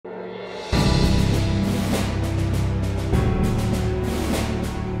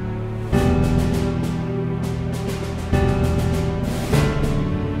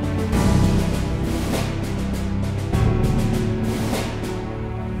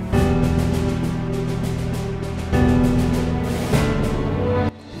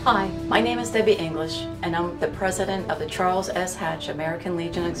Hi, my name is Debbie English, and I'm the president of the Charles S. Hatch American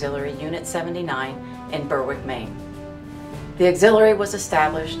Legion Auxiliary Unit 79 in Berwick, Maine. The auxiliary was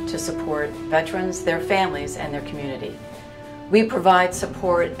established to support veterans, their families, and their community. We provide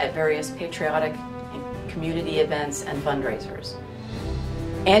support at various patriotic and community events and fundraisers.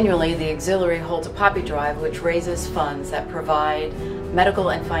 Annually, the auxiliary holds a poppy drive which raises funds that provide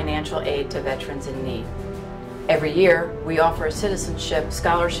medical and financial aid to veterans in need. Every year, we offer a citizenship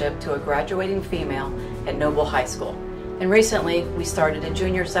scholarship to a graduating female at Noble High School. And recently, we started a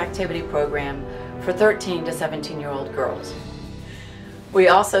juniors activity program for 13 to 17-year-old girls. We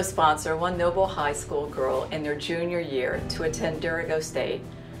also sponsor one Noble High School girl in their junior year to attend Durigo State,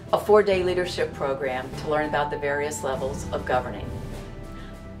 a 4-day leadership program to learn about the various levels of governing.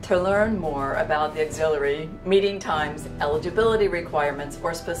 To learn more about the auxiliary, meeting times, eligibility requirements,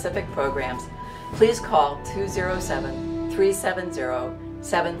 or specific programs, please call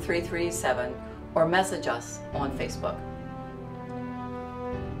 207-370-7337 or message us on Facebook.